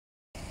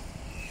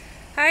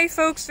Hi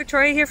folks,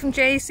 Victoria here from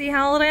JC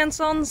Halliday &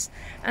 Sons,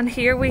 and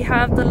here we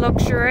have the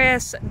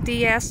luxurious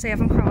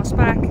DS7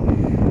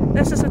 Crossback.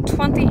 This is a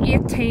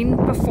 2018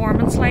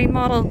 performance line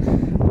model,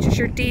 which is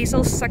your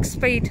diesel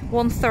 6-speed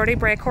 130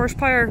 brake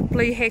horsepower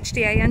blue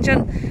HDI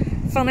engine,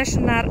 finished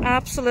in that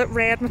absolute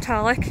red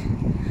metallic.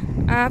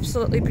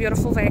 Absolutely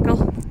beautiful vehicle.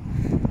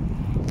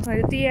 Now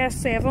the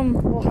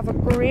DS7 will have a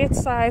great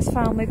size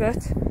family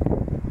boot,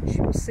 as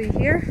you will see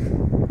here.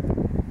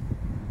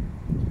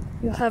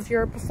 You'll have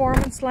your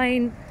performance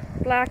line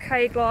black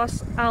high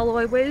gloss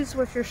alloy wheels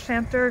with your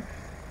centre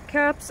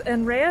caps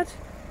in red.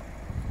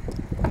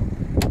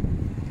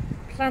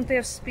 Plenty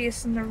of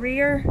space in the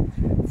rear,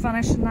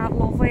 finished in that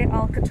lovely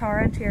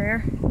Alcantara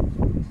interior.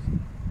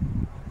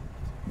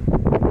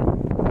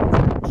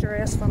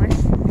 Luxurious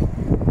finish.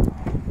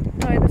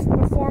 Now the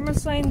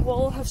performance line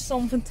will have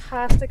some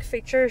fantastic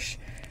features,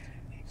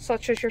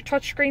 such as your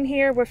touchscreen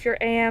here with your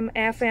AM,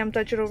 FM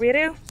digital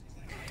radio.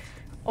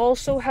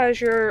 Also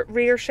has your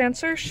rear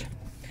sensors.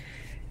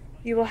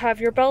 You will have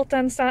your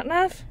built-in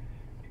sat-nav.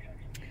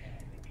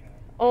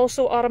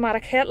 Also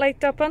automatic headlight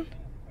dipping.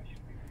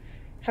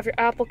 Have your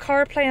Apple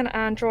CarPlay and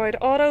Android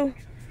Auto,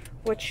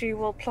 which you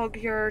will plug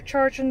your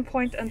charging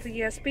point into the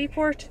USB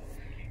port,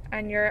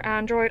 and your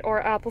Android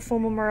or Apple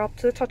phone will mirror up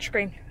to the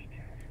touchscreen.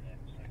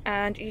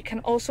 And you can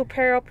also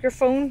pair up your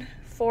phone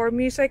for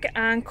music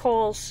and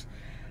calls,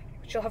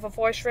 which you'll have a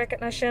voice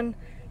recognition,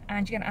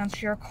 and you can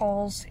answer your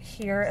calls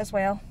here as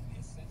well.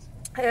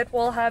 It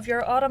will have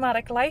your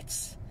automatic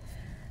lights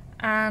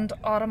and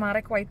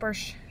automatic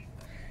wipers,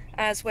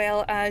 as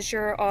well as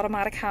your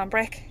automatic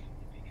handbrake.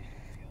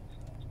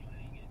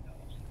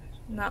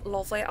 And that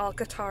lovely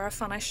Alcantara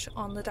finish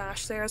on the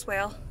dash there as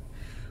well,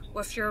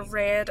 with your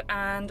red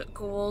and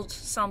gold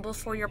symbol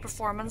for your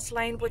performance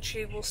line, which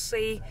you will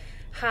see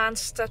hand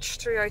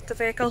stitched throughout the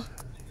vehicle.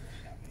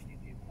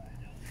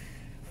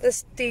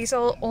 This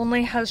diesel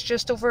only has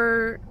just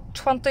over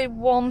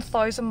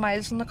 21,000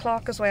 miles on the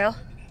clock as well.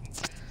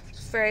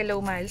 Very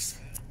low miles.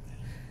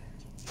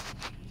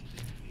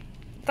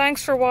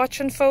 Thanks for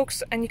watching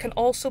folks, and you can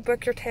also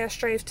book your test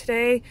drive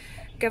today.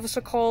 Give us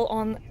a call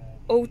on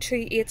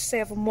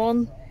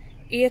 02871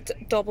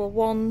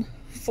 811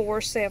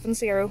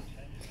 470.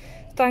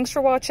 Thanks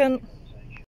for watching.